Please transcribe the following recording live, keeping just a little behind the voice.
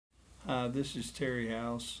Hi, this is Terry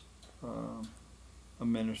House, a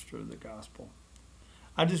minister of the gospel.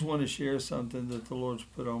 I just want to share something that the Lord's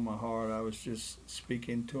put on my heart. I was just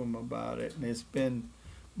speaking to him about it, and it's been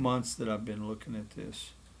months that I've been looking at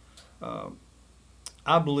this.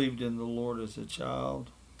 I believed in the Lord as a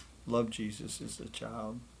child, loved Jesus as a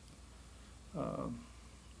child,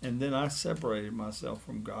 and then I separated myself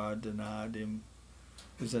from God, denied him,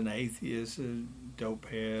 was an atheist, a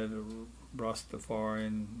dopehead, a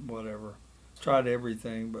Rastafarian, whatever. Tried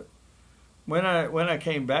everything, but when I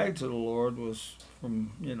came back to the Lord was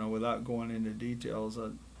from, without going into details,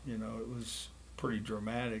 it was pretty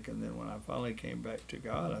dramatic. And then when I finally came back to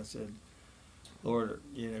God, I said, Lord,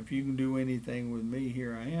 if you can do anything with me,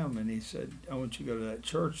 here I am. And he said, I want you to go to that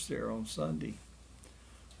church there on Sunday.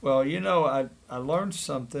 Well, I learned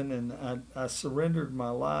something, and I surrendered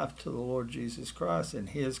my life to the Lord Jesus Christ and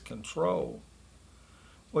his control.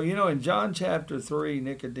 Well, in John chapter 3,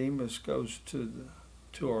 Nicodemus goes to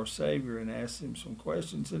our Savior and asks him some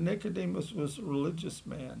questions. And Nicodemus was a religious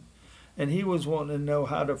man, and he was wanting to know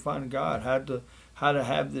how to find God, how to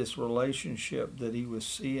have this relationship that he was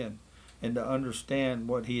seeing, and to understand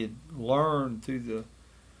what he had learned through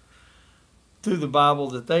the Bible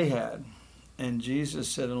that they had. And Jesus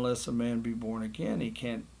said, unless a man be born again, he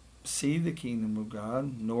can't see the kingdom of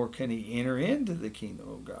God, nor can he enter into the kingdom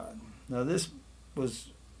of God. Now, this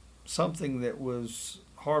was something that was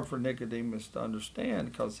hard for Nicodemus to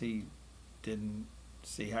understand, because he didn't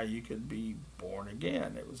see how you could be born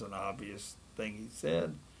again. It was an obvious thing he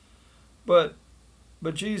said. But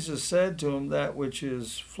Jesus said to him, that which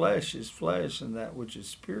is flesh, and that which is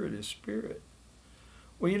spirit.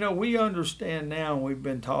 Well, we understand now, and we've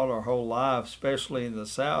been taught our whole life, especially in the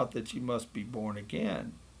South, that you must be born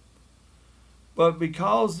again. But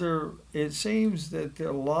because it seems that there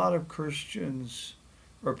are a lot of Christians,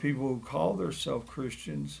 or people who call themselves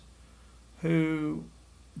Christians, who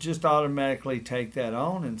just automatically take that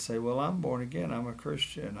on and say, well, I'm born again, I'm a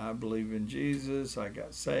Christian, I believe in Jesus, I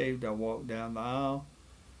got saved, I walked down the aisle.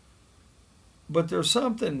 But there's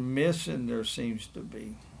something missing, there seems to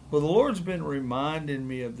be. Well, the Lord's been reminding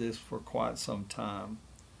me of this for quite some time,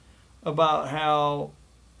 about how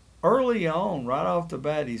early on, right off the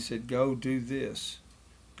bat, he said, go do this,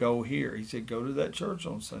 go here. He said, go to that church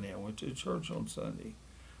on Sunday. I went to church on Sunday.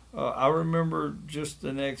 I remember just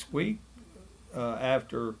the next week,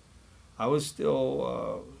 after I was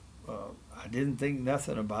still, I didn't think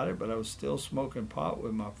nothing about it, but I was still smoking pot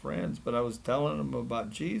with my friends, but I was telling them about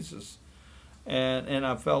Jesus. And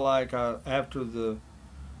I felt like after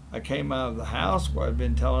I came out of the house where I'd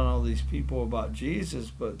been telling all these people about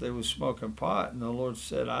Jesus, but they were smoking pot, and the Lord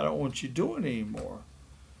said, I don't want you doing it anymore.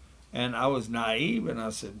 And I was naive, and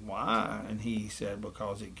I said, why? And he said,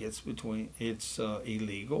 because it's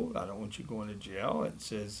illegal. I don't want you going to jail. It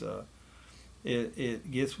says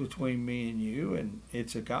it gets between me and you, and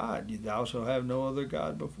it's a God. Thou shalt have no other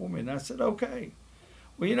God before me. And I said, okay.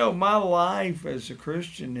 Well, my life as a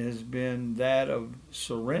Christian has been that of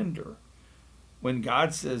surrender. When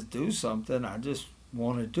God says do something, I just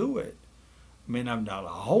want to do it. I mean, I've not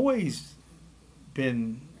always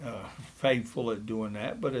been faithful at doing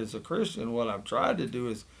that, but as a Christian, what I've tried to do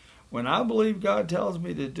is, when I believe God tells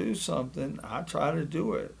me to do something, I try to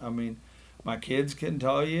do it. I mean, my kids can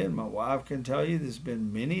tell you, and my wife can tell you, there's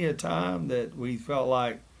been many a time that we felt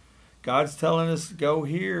like God's telling us to go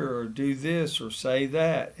here or do this or say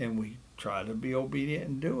that, and we try to be obedient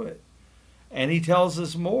and do it. And he tells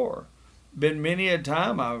us more. Been many a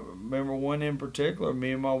time. I remember one in particular,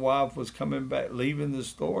 me and my wife was coming back, leaving the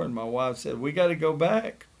store, and my wife said, we got to go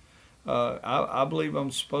back. I believe I'm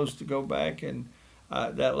supposed to go back, and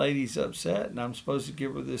that lady's upset, and I'm supposed to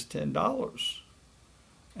give her this $10.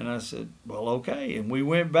 And I said, well, okay. And we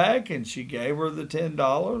went back, and she gave her the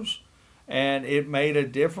 $10, and it made a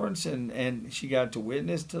difference, and she got to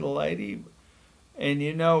witness to the lady. And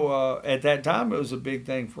at that time, it was a big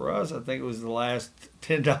thing for us. I think it was the last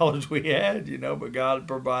 $10 we had, but God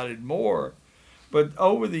provided more. But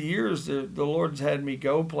over the years, the Lord's had me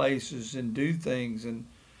go places and do things. And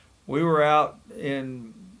we were out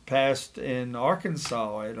in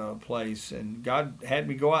Arkansas at a place, and God had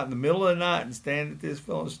me go out in the middle of the night and stand at this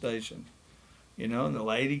filling station. And the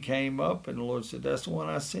lady came up, and the Lord said, that's the one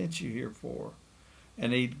I sent you here for.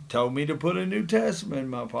 And he told me to put a New Testament in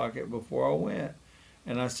my pocket before I went.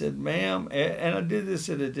 And I said, ma'am, and I did this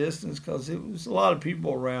at a distance because it was a lot of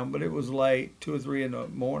people around, but it was late, 2 or 3 in the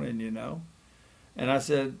morning, And I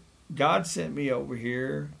said, God sent me over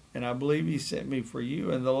here, and I believe he sent me for you.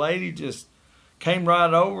 And the lady just came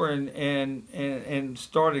right over and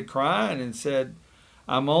started crying and said,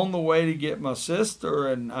 I'm on the way to get my sister,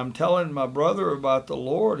 and I'm telling my brother about the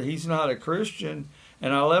Lord. He's not a Christian,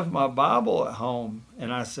 and I left my Bible at home.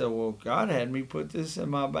 And I said, well, God had me put this in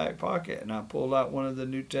my back pocket. And I pulled out one of the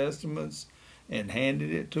New Testaments and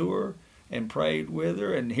handed it to her and prayed with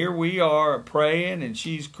her. And here we are praying, and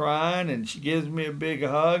she's crying, and she gives me a big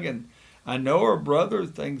hug. And I know her brother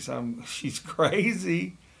thinks she's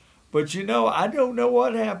crazy. But I don't know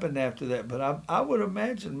what happened after that. But I would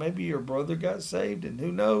imagine maybe her brother got saved, and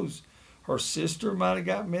who knows, her sister might have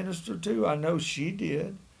got ministered to. I know she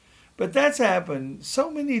did. But that's happened so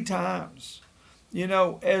many times.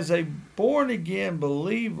 As a born-again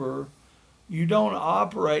believer, you don't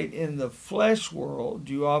operate in the flesh world.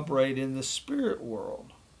 You operate in the spirit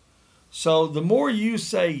world. So the more you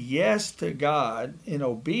say yes to God in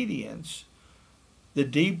obedience, the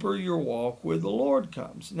deeper your walk with the Lord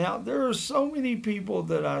comes. Now, there are so many people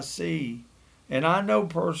that I see, and I know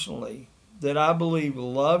personally, that I believe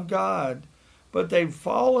love God, but they've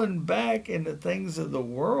fallen back into things of the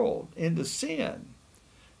world, into sin.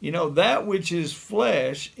 That which is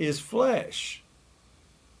flesh is flesh.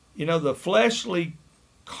 The fleshly,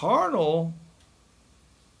 carnal,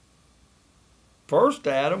 first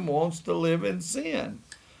Adam wants to live in sin.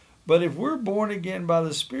 But if we're born again by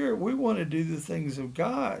the Spirit, we want to do the things of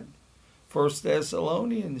God. 1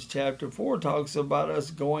 Thessalonians chapter 4 talks about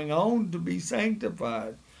us going on to be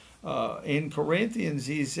sanctified. In Corinthians,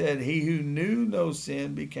 he said, he who knew no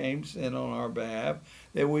sin became sin on our behalf,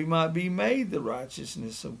 that we might be made the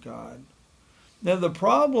righteousness of God. Now, the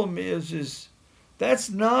problem is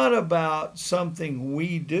that's not about something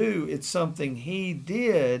we do. It's something he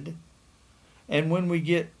did. And when we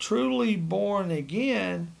get truly born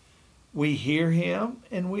again, we hear him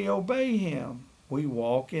and we obey him. We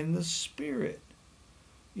walk in the Spirit.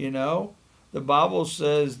 The Bible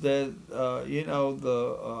says that,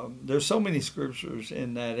 there's so many scriptures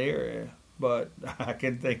in that area, but I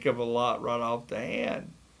can think of a lot right off the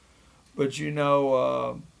hand. But,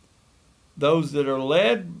 those that are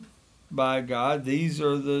led by God, these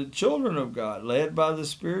are the children of God. Led by the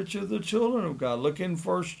Spirit, you're the children of God. Look in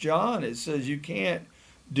 1 John. It says you can't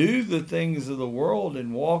do the things of the world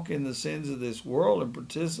and walk in the sins of this world and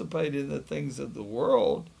participate in the things of the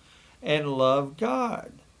world and love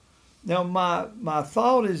God. Now, my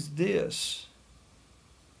thought is this.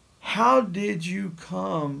 How did you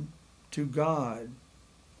come to God?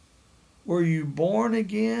 Were you born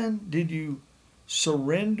again? Did you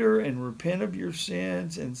surrender and repent of your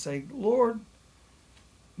sins and say, Lord,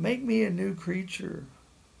 make me a new creature?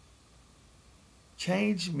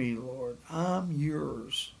 Change me, Lord. I'm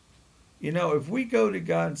yours. If we go to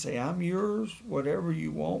God and say, I'm yours, whatever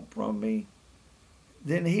you want from me,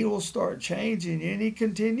 then he will start changing you, and he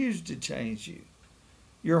continues to change you.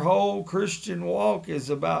 Your whole Christian walk is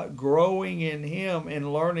about growing in him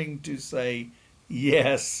and learning to say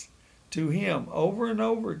yes to him over and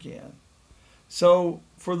over again. So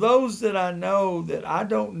for those that I know that I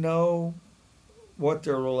don't know what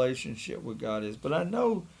their relationship with God is, but I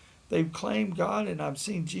know they've claimed God and I've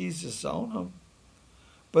seen Jesus on them,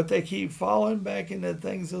 but they keep falling back into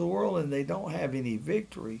things of the world and they don't have any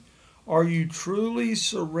victory. Are you truly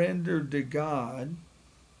surrendered to God?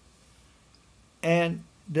 And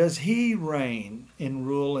does he reign and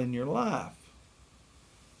rule in your life?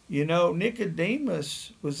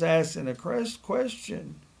 Nicodemus was asking a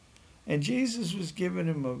question, and Jesus was giving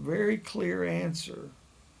him a very clear answer.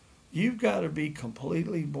 You've got to be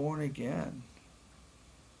completely born again.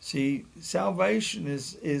 See, salvation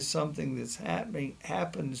is something that's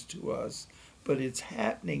happens to us, but it's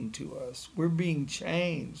happening to us. We're being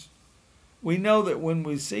changed. We know that when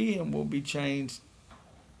we see him, we'll be changed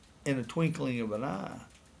in a twinkling of an eye.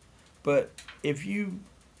 But if you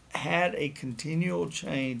had a continual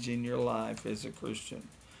change in your life as a Christian,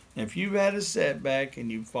 if you've had a setback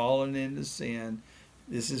and you've fallen into sin,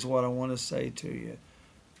 this is what I want to say to you.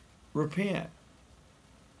 Repent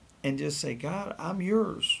and just say, God, I'm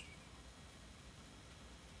yours.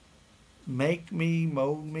 Make me,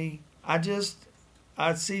 mold me.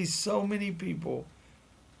 I see so many people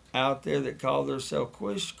out there that call themselves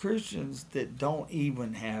Christians that don't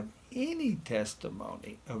even have any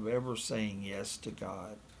testimony of ever saying yes to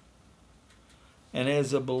God. And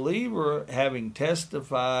as a believer, having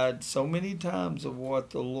testified so many times of what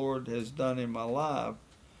the Lord has done in my life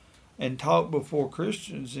and talked before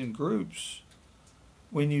Christians in groups,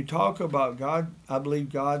 when you talk about God, I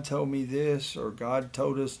believe God told me this, or God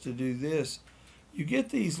told us to do this, you get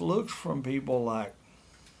these looks from people like,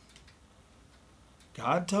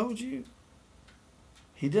 God told you?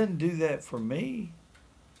 He didn't do that for me.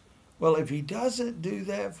 Well, if he doesn't do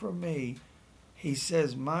that for me, He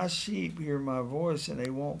says, my sheep hear my voice and they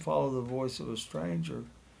won't follow the voice of a stranger.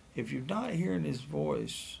 If you're not hearing his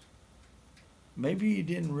voice, maybe you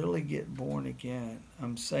didn't really get born again.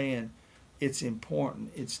 I'm saying it's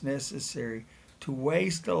important, it's necessary. To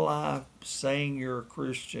waste a life saying you're a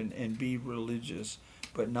Christian and be religious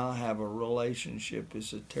but not have a relationship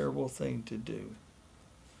is a terrible thing to do.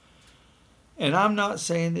 And I'm not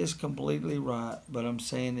saying this completely right, but I'm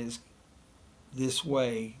saying it's this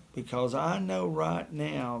way because I know right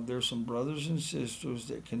now there's some brothers and sisters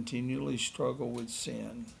that continually struggle with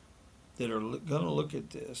sin that are going to look at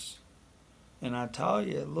this. And I tell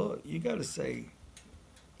you, look, you got to say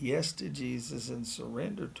yes to Jesus and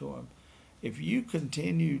surrender to him. If you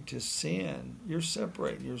continue to sin, you're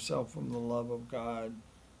separating yourself from the love of God.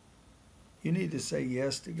 You need to say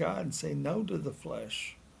yes to God and say no to the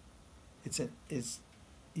flesh.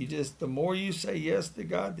 The more you say yes to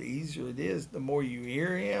God, the easier it is. The more you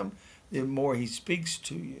hear him, the more he speaks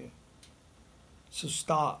to you. So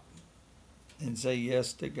stop and say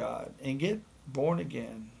yes to God and get born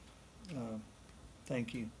again.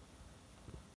 Thank you.